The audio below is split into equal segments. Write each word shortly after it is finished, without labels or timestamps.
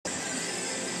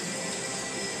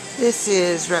This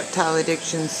is Reptile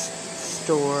Addiction's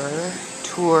store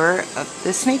tour of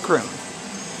the snake room.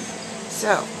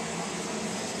 So,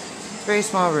 very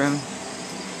small room,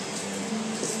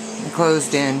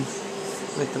 enclosed in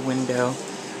with the window.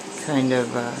 Kind of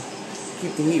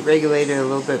keep the heat regulated a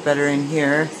little bit better in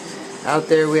here. Out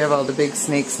there we have all the big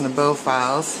snakes and the bow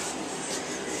files.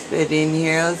 But in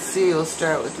here, let's see, we'll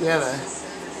start with, we have a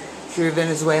pure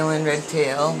Venezuelan red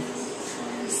tail,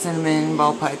 cinnamon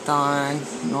ball python,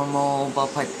 normal ball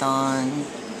python,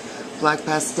 black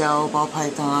pastel ball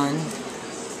python,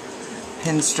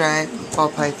 pinstripe ball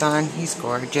python. He's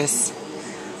gorgeous.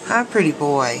 Hi, pretty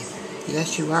boy.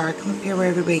 Yes, you are. Come up here where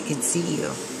everybody can see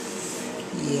you.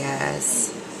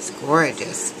 Yes, it's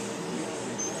gorgeous.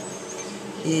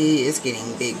 He is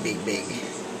getting big, big, big.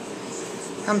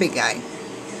 Come, big guy.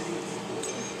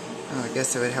 Oh, I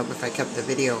guess it would help if I kept the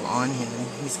video on him.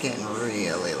 He's getting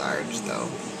really large, though.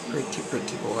 Pretty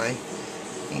boy. I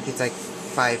think he's like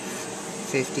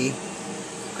 550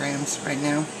 grams right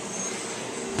now.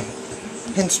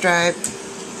 Pinstripe.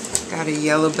 Got a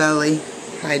yellow belly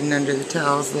hiding under the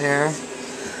towels there.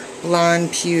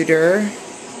 Blonde pewter.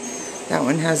 That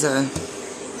one has a,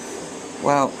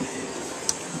 well,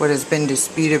 what has been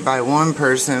disputed by one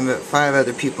person, but 5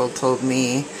 other people told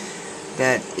me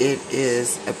that it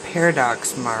is a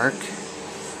paradox mark.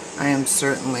 I am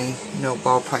certainly no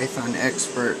ball python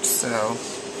expert, so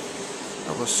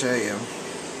I will show you.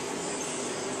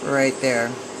 Right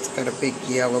there, it's got a big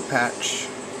yellow patch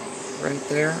right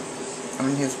there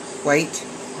on his white.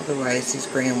 Otherwise he's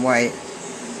gray and white.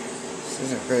 This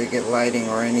isn't very good lighting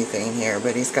or anything here,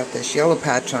 but he's got this yellow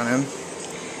patch on him.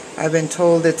 I've been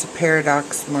told it's a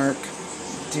paradox mark.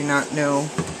 Do not know.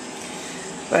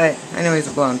 But I know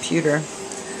he's a blonde pewter.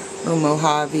 Little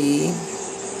Mojave.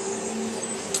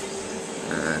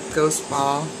 Ghost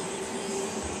ball.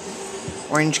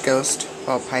 Orange ghost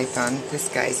ball python. This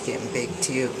guy's getting big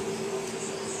too.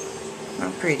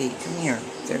 Oh, pretty. Come here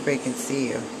so everybody can see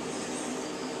you.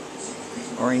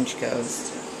 Orange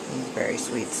ghost. He's a very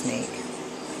sweet snake.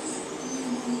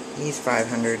 He's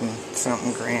 500 and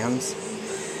something grams.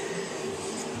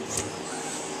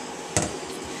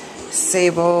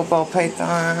 Sable ball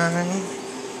python,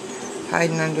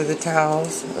 hiding under the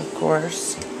towels, of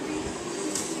course.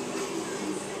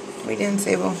 We didn't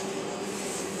sable.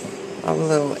 All the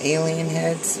little alien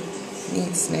heads.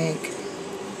 Neat snake.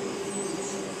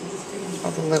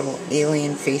 All the little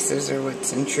alien faces are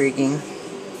what's intriguing.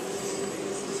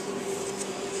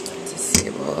 It's a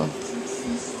sable.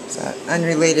 It's an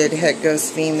unrelated het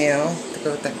ghost female to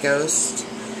go with that ghost.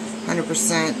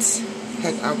 100%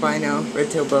 het albino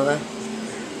red-tailed boa.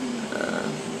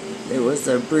 It was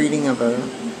a breeding of a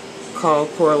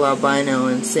coral albino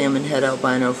and salmon head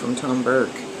albino from Tom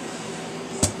Burke.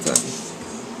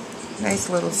 It's a nice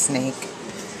little snake.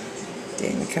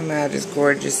 Didn't come out as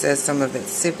gorgeous as some of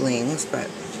its siblings, but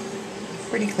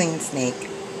pretty clean snake.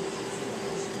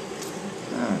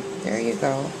 Oh, there you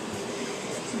go.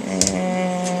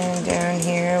 And down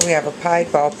here we have a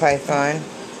pied ball python.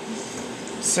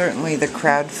 Certainly the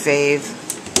crowd fave.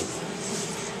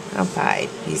 Oh, pied.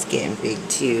 He's getting big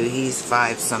too. He's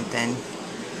 5 something.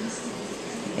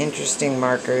 Interesting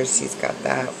markers. He's got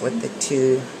that with the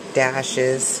 2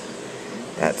 dashes.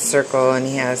 That circle, and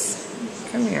he has,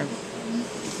 come here.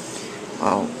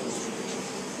 Oh.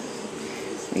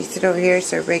 You sit over here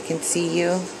so everybody can see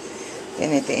you.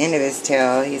 Then at the end of his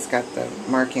tail, he's got the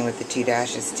marking with the 2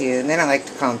 dashes too. And then I like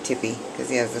to call him Tippy, because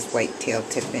he has this white tail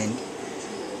tip end.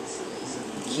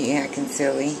 Yeah, acting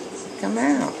silly. Come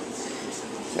out.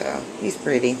 So, he's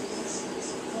pretty.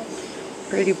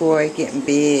 Pretty boy, getting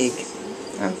big.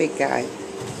 I'm a big guy.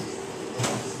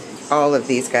 All of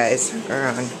these guys are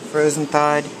on frozen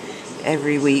thawed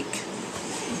every week.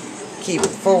 Keep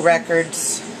full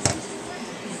records.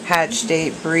 Hatch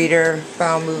date, breeder,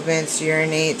 bowel movements,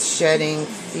 urinates, shedding,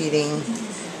 feeding,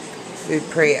 food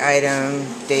prey item,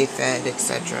 day fed,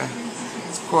 etc.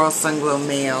 It's coral sunglow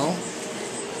male.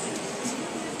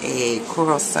 A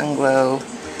coral sunglow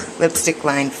lipstick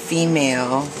line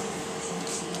female.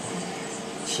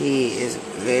 She is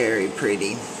very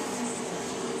pretty.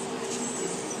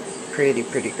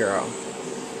 Pretty girl.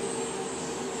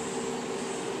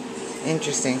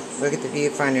 Interesting. Look at the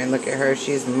viewfinder and look at her.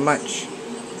 She's much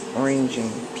orange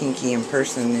and pinky in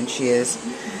person than she is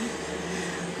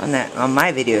on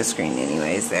my video screen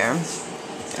anyways there.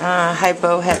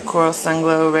 Hypo het coral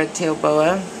sunglow red-tailed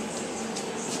boa.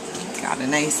 Got a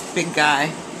nice big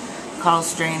guy. Call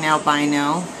strain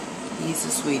albino. He's a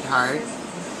sweetheart.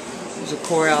 There's a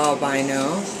coral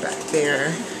albino back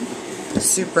there.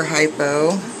 Super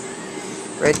hypo.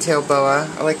 red-tailed boa.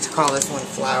 I like to call this one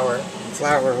Flower.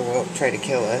 Flower will try to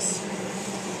kill us.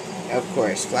 Of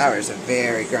course, Flower is a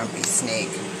very grumpy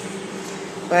snake.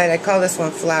 But I call this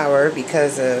one Flower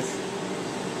because of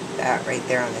that right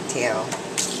there on the tail.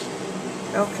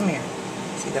 Oh, come here.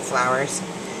 See the flowers?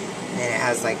 And then it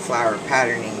has like flower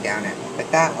patterning down it.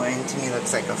 But that one to me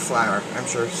looks like a flower. I'm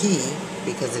sure he,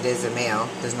 because it is a male,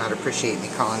 does not appreciate me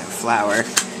calling it Flower.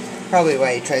 Probably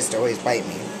why he tries to always bite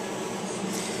me.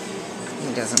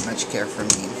 He doesn't much care for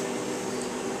me.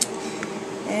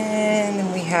 And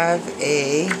then we have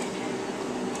a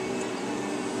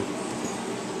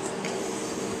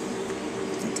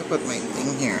what's up with my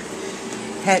thing here?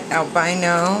 Het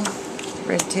albino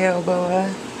red-tailed boa.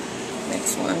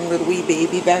 Next one, little wee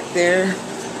baby back there.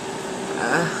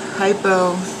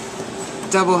 Hypo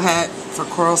double het for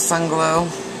coral sunglow.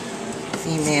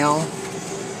 Female.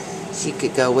 She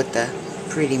could go with the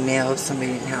pretty male if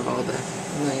somebody didn't have all the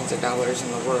millions of dollars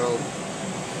in the world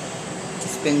to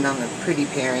spend on the pretty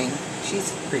pairing.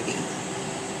 She's pretty.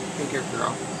 Bigger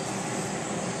girl.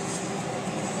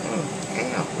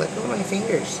 Ow, look at my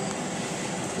fingers.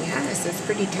 Yes, that's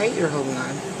pretty tight you're holding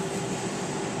on.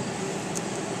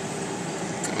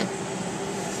 Okay.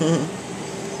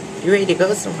 You ready to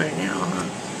go somewhere now, huh?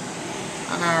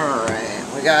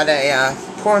 Alright, we got a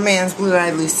poor man's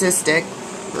blue-eyed leucistic.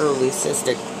 Little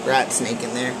leucistic rat snake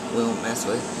in there. We won't mess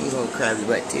with. He's a little crabby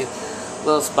butt too.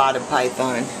 Little spotted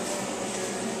python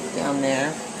down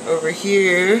there. Over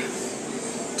here,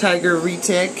 tiger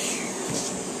retic.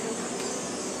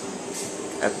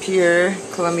 Up here,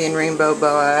 Colombian rainbow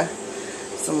boa.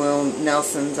 Some little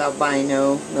Nelson's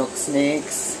albino milk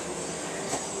snakes.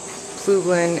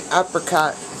 Cleveland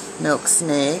apricot milk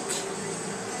snake.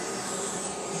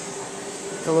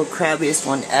 The little crabbiest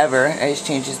one ever. I just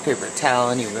changed his paper towel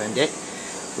and he ruined it.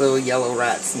 Little yellow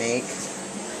rat snake.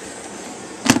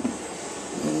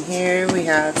 And here we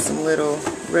have some little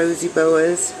rosy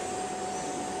boas.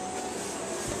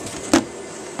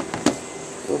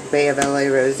 Little Bay of LA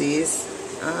rosies.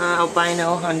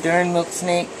 Albino Honduran milk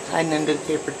snake hiding under the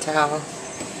paper towel.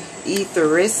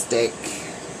 Etheristic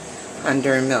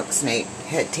Honduran milk snake.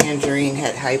 Het tangerine,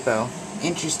 het hypo.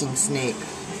 Interesting snake.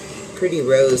 Pretty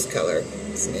rose color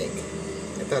snake.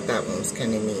 I thought that one was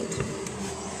kind of neat.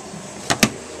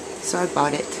 So I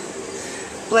bought it.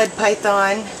 Blood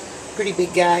python. Pretty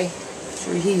big guy.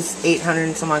 Sure, he's 800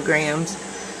 and some odd grams.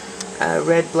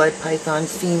 Red blood python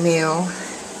female.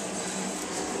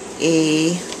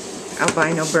 A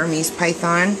albino Burmese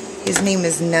python. His name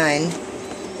is Nun.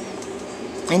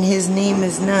 And his name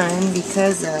is Nun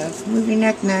because of... Move your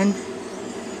neck, Nun.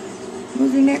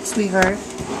 Move your neck, sweetheart.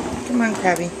 Come on,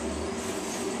 Krabby.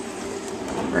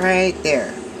 Right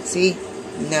there. See?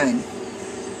 Nun.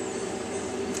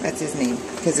 That's his name.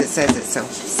 Because it says it so.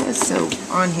 It says so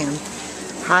on him.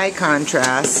 High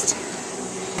contrast.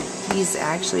 He's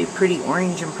actually pretty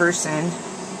orange in person.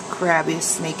 Crabbiest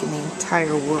snake in the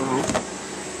entire world.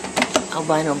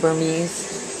 Albino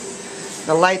Burmese.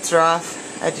 The lights are off.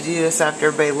 I had to do this after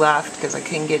everybody left because I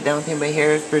couldn't get done with anybody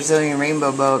here. It's Brazilian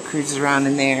rainbow boa cruises around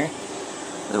in there.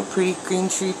 Little pretty green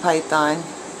tree python.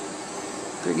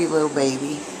 Pretty little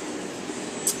baby.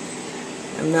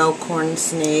 A male corn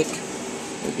snake.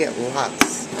 We get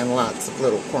lots and lots of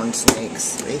little corn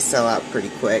snakes. They sell out pretty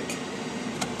quick.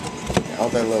 All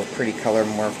the little pretty color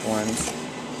morph ones.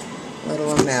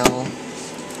 Little amel.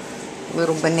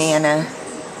 Little banana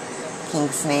king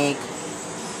snake.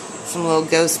 Some little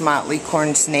ghost motley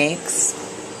corn snakes.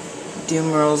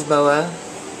 Dumerals boa.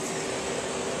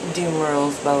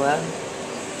 Dumerals boa.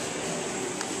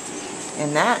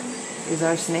 And that is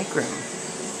our snake room.